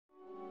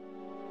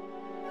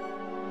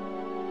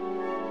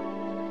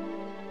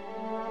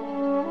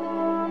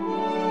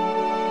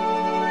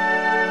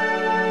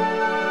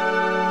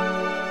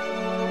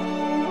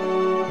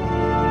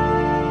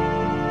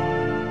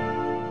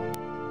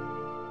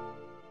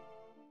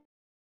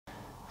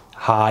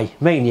Hi,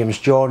 my name's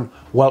John.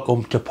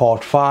 Welcome to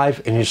part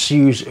 5 in a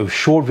series of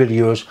short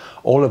videos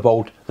all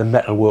about the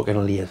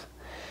metalworking lathe.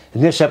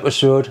 In this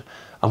episode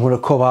I'm going to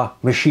cover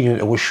machining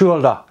to a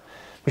shoulder.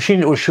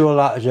 Machining to a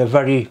shoulder is a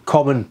very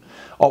common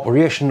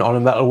operation on a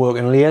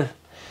metalworking lathe.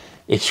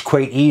 It's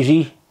quite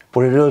easy,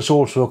 but it is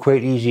also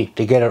quite easy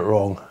to get it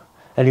wrong.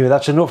 Anyway,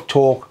 that's enough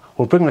talk.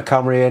 We'll bring the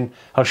camera in,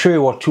 I'll show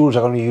you what tools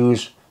I'm going to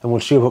use, and we'll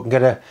see if we can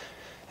get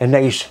a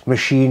nice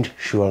machined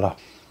shoulder.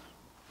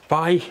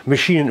 By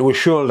machining to a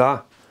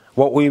shoulder,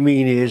 what we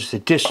mean is the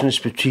distance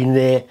between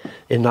there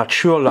and that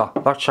shoulder.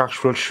 That's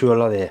actual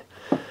shoulder there.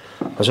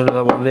 There's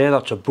another one there,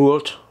 that's a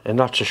bolt, and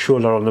that's a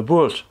shoulder on the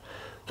bolt.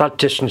 That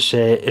distance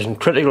there isn't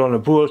critical on the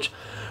bolt,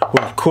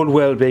 but it could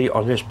well be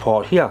on this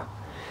part here.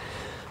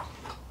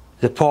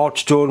 The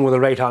part's done with a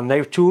right hand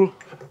knife tool,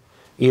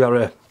 either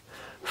a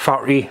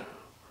factory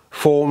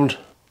formed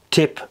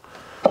tip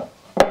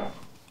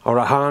or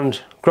a hand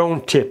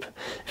ground tip.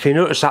 If you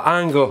notice that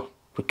angle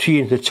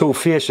between the two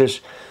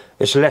faces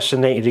is less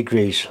than 90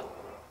 degrees,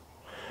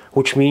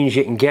 which means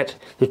you can get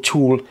the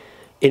tool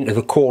into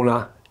the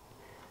corner,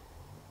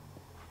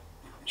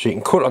 so you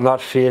can cut on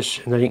that face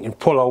and then you can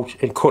pull out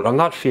and cut on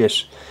that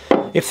face.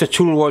 If the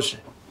tool was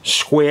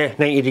square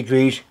 90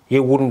 degrees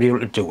you wouldn't be able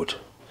to do it.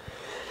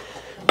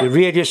 The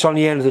radius on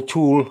the end of the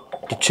tool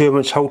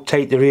determines how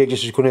tight the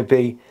radius is going to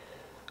be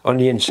on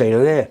the inside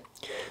of there.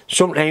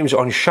 Sometimes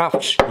on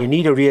shafts you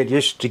need a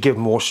radius to give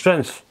more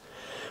strength,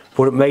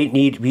 but it might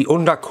need to be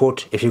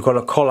undercut if you've got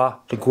a collar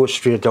to go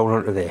straight down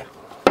onto there.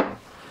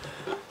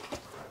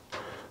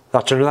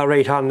 That's another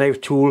right hand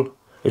knife tool.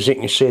 As you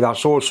can see,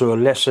 that's also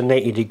less than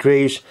 90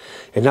 degrees,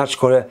 and that's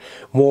got a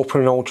more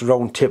pronounced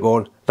round tip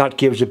on. That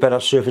gives a better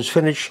surface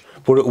finish,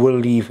 but it will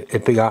leave a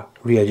bigger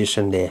radius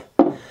in there.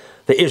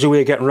 There is a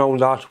way of getting around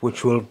that,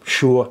 which we'll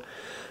show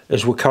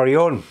as we carry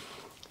on.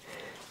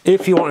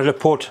 If you wanted to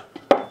put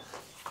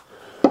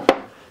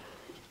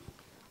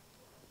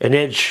an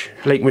edge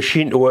like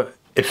machine to a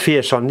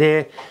face on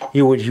there,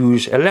 you would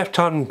use a left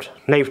hand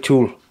knife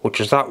tool, which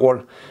is that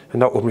one,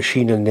 and that would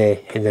machine in there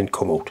and then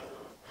come out.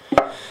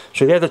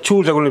 So they're the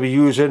tools I'm going to be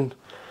using.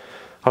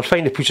 I'll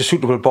find a piece of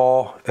suitable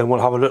bar and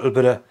we'll have a little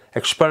bit of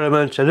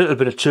experiment, a little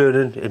bit of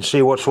turning, and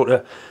see what sort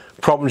of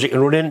problems you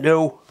can run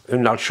into,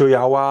 and I'll show you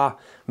how I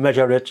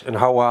measure it and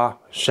how I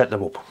set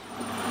them up.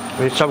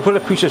 Right, so I've got a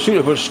piece of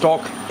suitable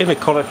stock in a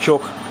collar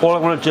chuck. All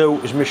I'm going to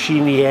do is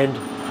machine the end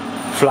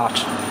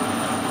flat.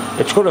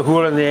 It's got a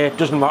hole in there, it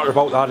doesn't matter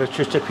about that, it's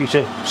just a piece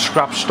of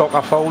scrap stock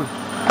I found.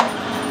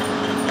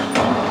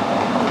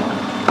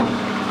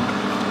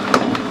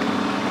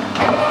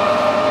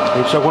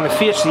 Right, so I'm going to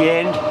face the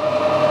end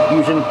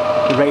using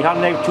the right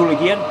hand knife tool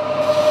again.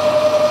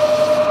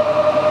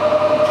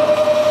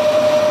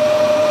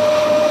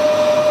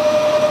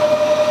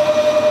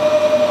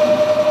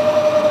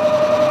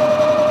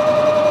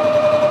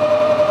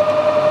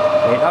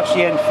 Right, that's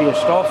the end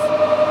faced off.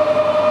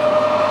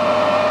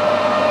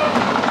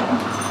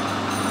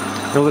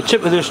 Now the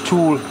tip of this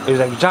tool is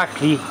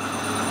exactly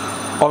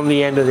on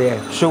the end of there,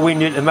 so we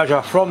need to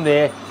measure from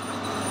there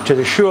to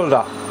the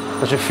shoulder.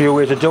 There's a few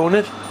ways of doing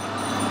it.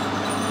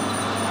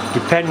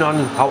 Depending on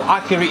how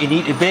accurate you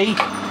need to be,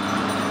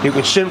 you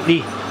can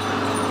simply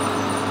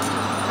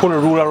put a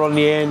ruler on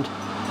the end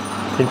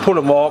and put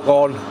a mark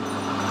on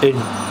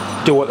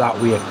and do it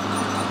that way.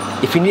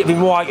 If you need to be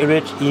more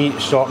accurate, you need to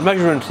start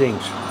measuring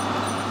things.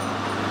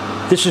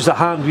 This is the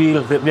hand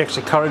wheel that makes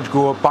the carriage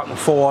go back and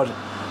forward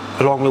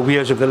along the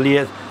wheels of the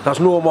lathe. There's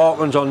no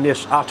markings on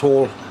this at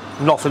all,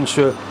 nothing.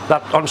 So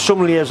that on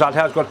some lathes that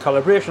has got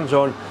calibrations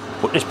on,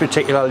 but this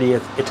particular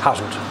lathe it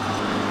hasn't.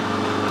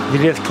 The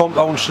lathe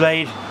compound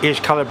slide is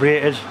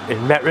calibrated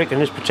in metric in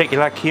this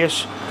particular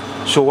case,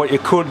 so what you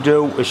could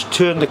do is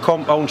turn the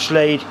compound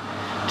slide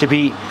to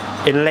be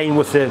in line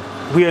with the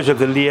wheels of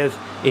the lathe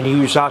and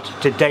use that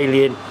to dial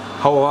in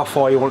however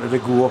far you wanted to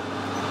go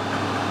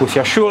with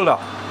your shoulder.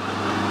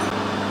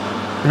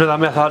 Another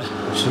method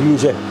is to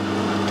use a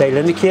dial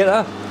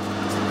indicator.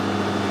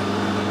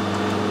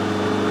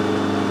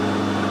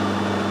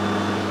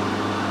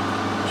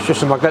 It's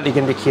just a magnetic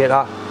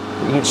indicator.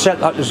 You can set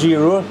that to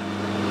 0.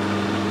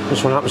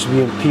 This one happens to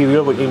be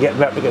imperial, but you can get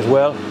metric as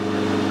well.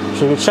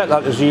 So you can set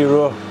that to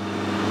 0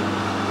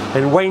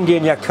 and wind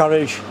in your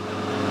carriage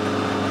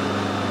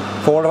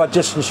for whatever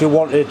distance you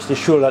wanted the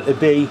shoulder to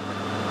be,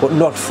 but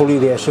not fully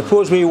there.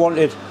 Suppose we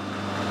wanted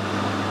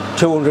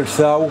 200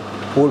 thou,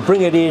 we'll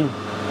bring it in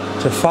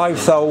to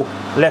 5 thou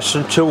less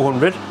than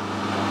 200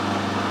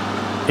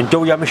 and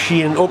do your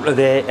machining up to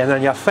there, and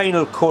then your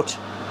final cut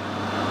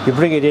you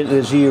bring it into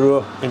the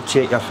 0 and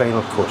take your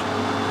final cut.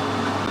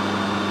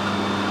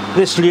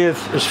 This lathe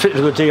is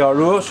fitted with a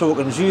DRO, so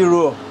we can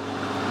 0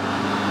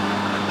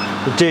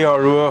 the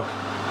DRO,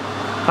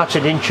 that's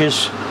in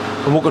inches,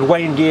 and we could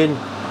wind in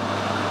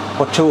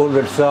for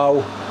 200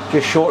 thou,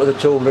 just short of the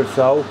 200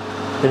 thou.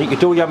 Then you can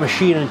do your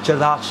machining to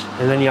that,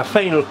 and then your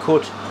final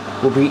cut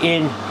will be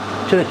in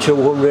to the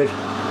 200.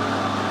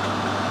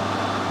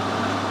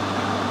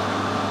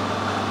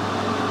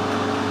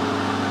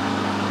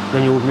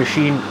 Then you would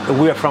machine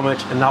away from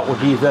it, and that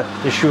would leave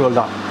the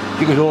shoulder.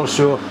 You can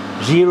also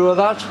zero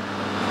that,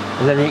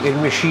 and then you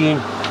can machine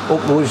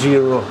up to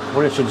 0.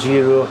 When it's at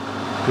 0,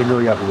 you know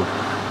you're good.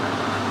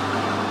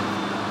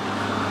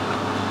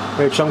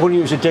 Right, so I'm going to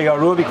use the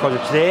DRO because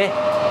it's there.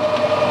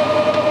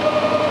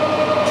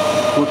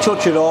 We'll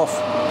touch it off,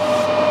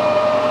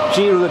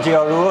 zero the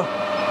DRO,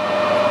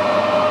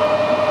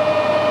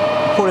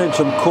 put in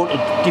some cut.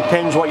 It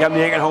depends what you're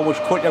making, how much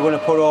cut you're going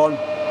to put on.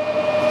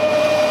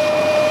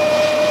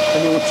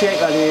 And you will take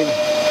that in.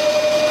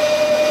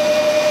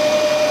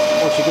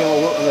 Once again,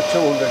 we'll work on the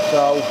 200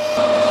 thou.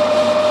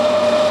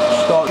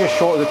 Start just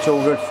short of the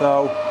 200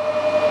 thou.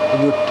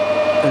 And you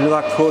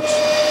another cut.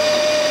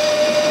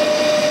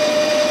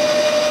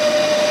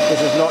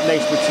 This is not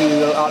nice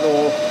material at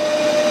all.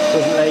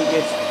 Doesn't like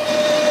it.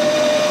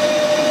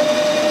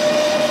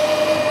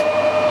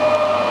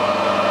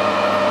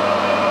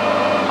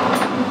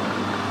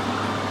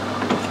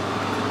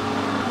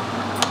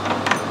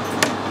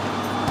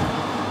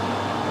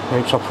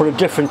 Right, so I'll put a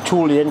different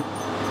tool in.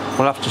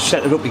 We'll have to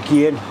set it up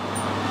again.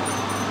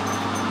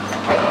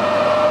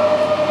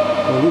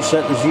 We'll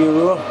reset the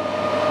 0.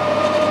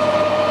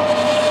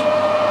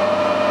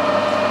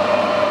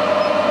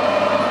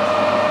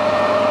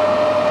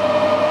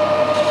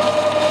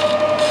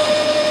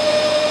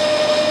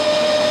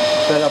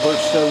 Better, but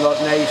it's still not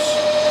nice.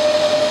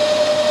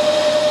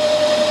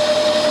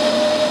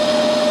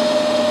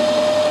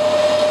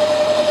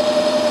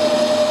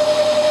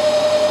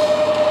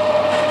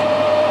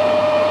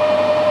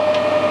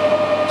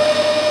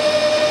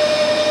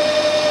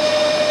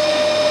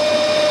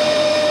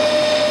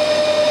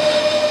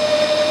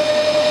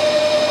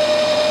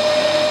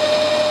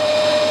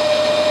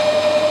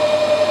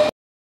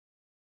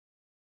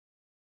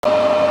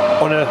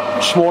 On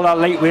a smaller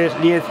lightweight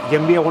lathe, you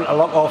may want to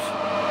lock off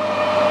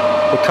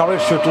the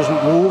carriage so it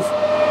doesn't move,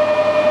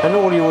 and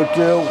all you would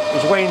do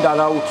is wind that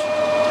out,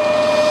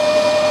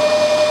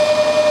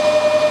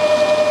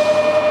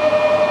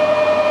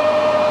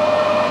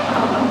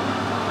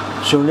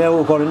 so now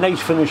we've got a nice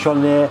finish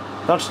on there.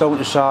 That's down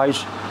to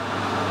size,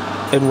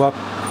 and we're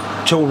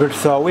 200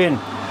 thou in.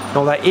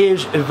 Now there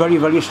is a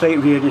very slight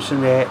radius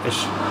in there.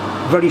 It's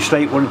a very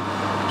slight one.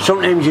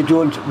 Sometimes you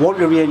don't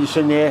want a radius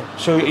in there,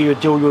 so you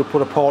do, you'll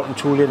put a parting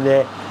tool in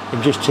there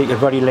and just take a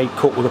very light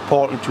cut with a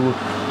parting tool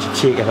to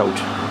take it out.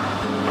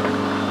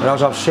 And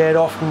as I've said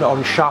often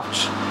on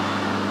shafts,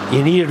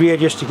 you need a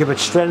radius to give it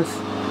strength.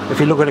 If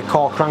you look at a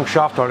car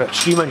crankshaft or a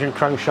steam engine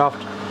crankshaft,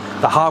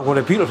 they have got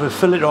a beautiful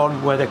fillet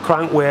on where the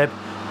crank web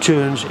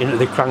turns into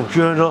the crank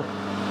journal,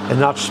 and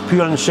that's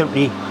pure and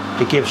simply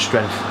to give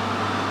strength.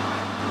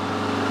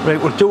 Right,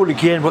 we'll do it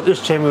again, but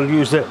this time we'll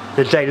use the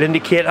dial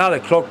indicator, the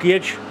clock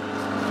gauge.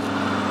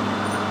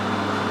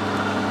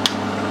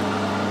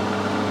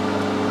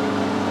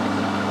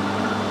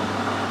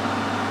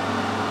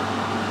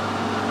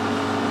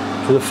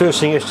 So the first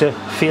thing is to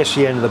face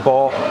the end of the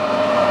bar.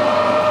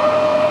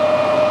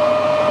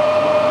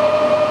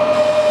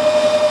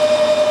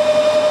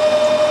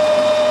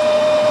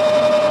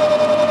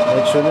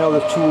 Right, so now the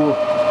tool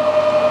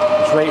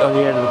is right on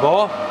the end of the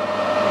bar.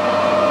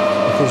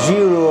 If we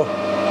zero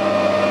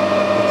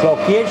the clock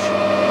gauge,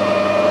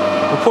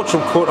 we'll put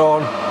some cut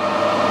on.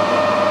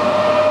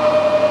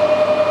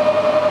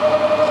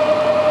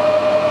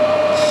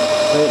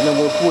 Right, and then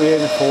we'll go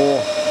in for,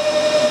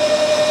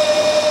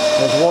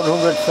 there's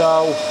 100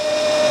 thou,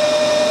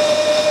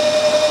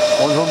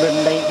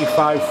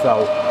 195 thou.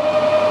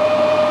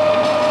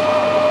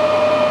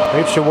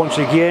 Right, so once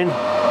again,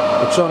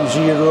 it's on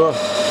 0.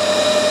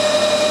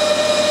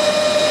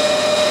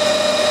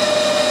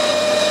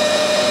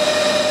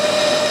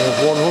 There's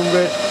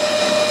 100,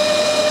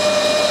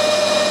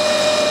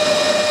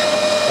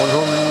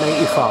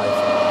 195.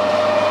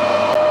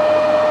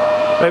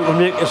 Right, we'll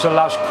make this the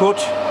last cut.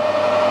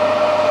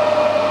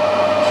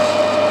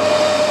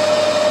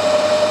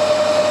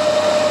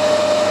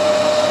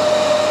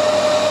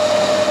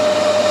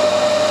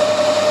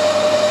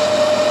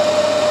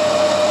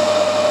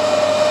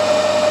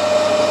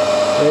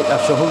 Right,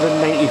 that's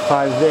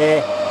 195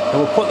 there, and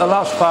we'll put the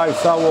last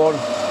 5 thou on,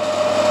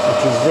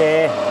 which is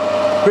there.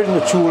 Bring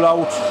the tool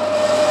out,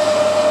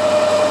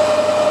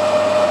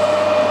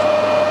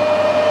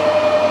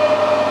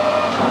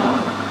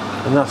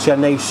 and that's your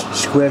nice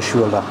square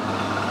shoulder.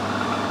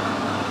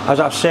 As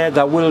I've said,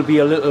 there will be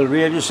a little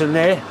radius in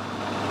there,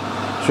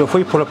 so if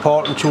we put a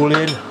parting tool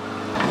in,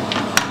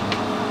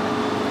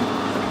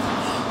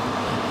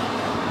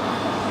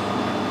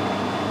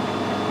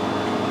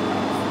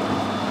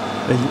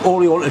 and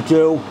all you want to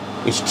do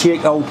is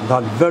take out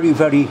that very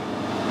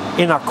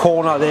inner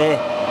corner there,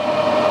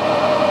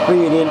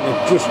 bring it in,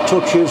 it just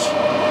touches,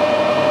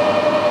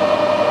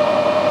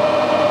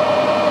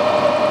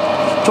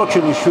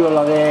 touching the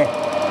shoulder there,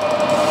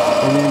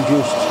 and then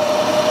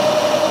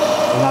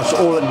and that's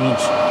all it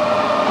needs.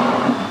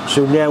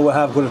 So now we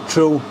have got a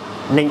true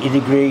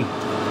 90-degree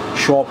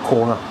sharp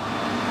corner.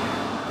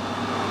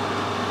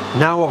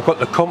 Now I've got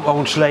the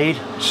compound slide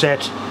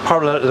set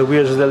parallel to the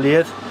wheels of the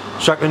lathe,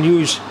 so I can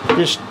use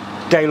this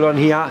dial on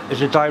here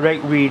as a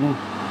direct reading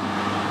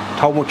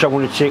how much I'm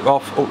going to take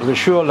off out of the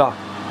shoulder.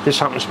 This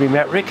happens to be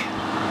metric.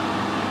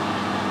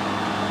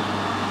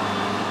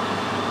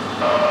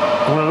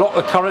 I'm going to lock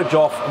the carriage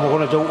off and we're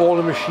going to do all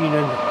the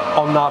machining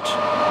on that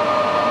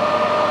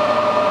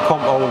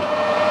compound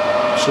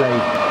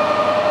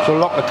slide. So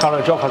lock the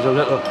carriage off, has a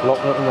little lock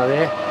under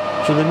there.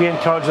 So the main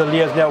carriage of the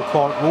lathe now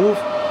can't move.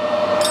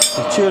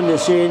 You turn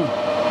this in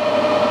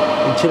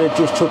until it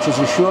just touches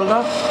the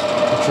shoulder,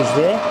 which is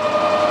there.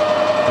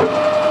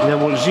 And then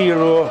we'll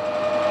zero.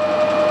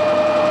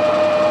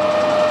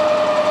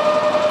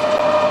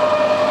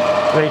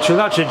 Right, so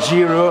that's at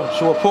 0,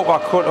 so we'll put our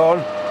cut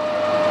on.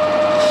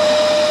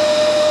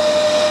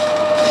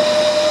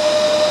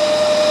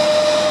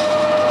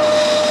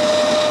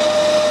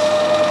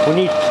 We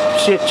need,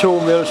 say,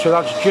 2 mil, so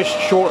that's just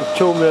short of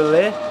 2 mil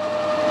there.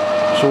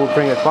 So we'll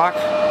bring it back.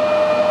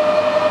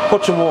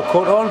 Put some more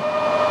cut on.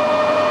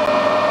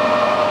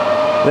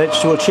 Right,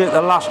 so we'll take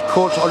the last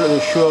cut onto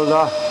the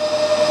shoulder.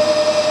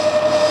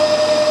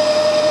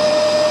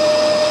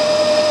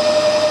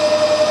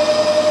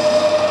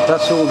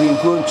 That's all we've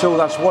been going to,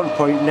 that's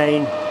 1.9,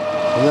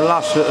 and the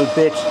last little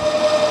bit,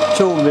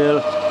 2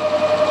 mil,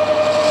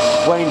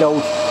 wind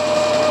out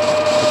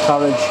the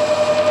carriage,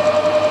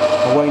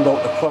 and wind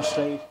out the cross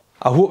side.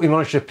 I hope you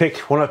managed to pick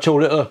 1 or 2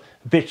 little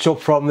bits up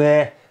from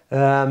there.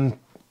 Having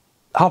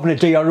a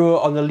DRO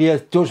on the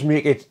lathe does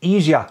make it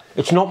easier.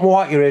 It's not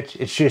more accurate,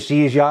 it's just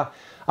easier.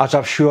 As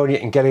I've shown, you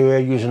can get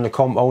away using the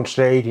compound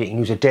slide, you can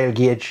use a dial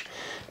gauge.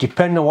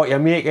 Depending on what you're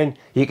making,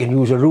 you can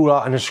use a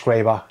ruler and a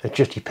scriber. It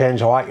just depends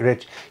how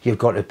accurate you've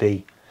got to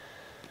be.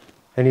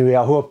 Anyway,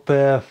 I hope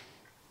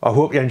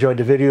you enjoyed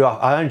the video.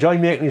 I enjoy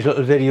making these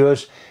little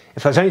videos.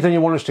 If there's anything you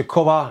want us to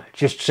cover,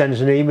 just send us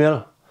an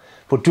email.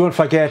 But don't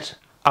forget,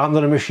 I'm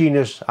not a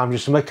machinist, I'm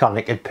just a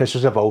mechanic. It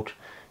pisses about.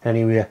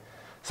 Anyway,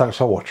 thanks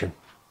for watching.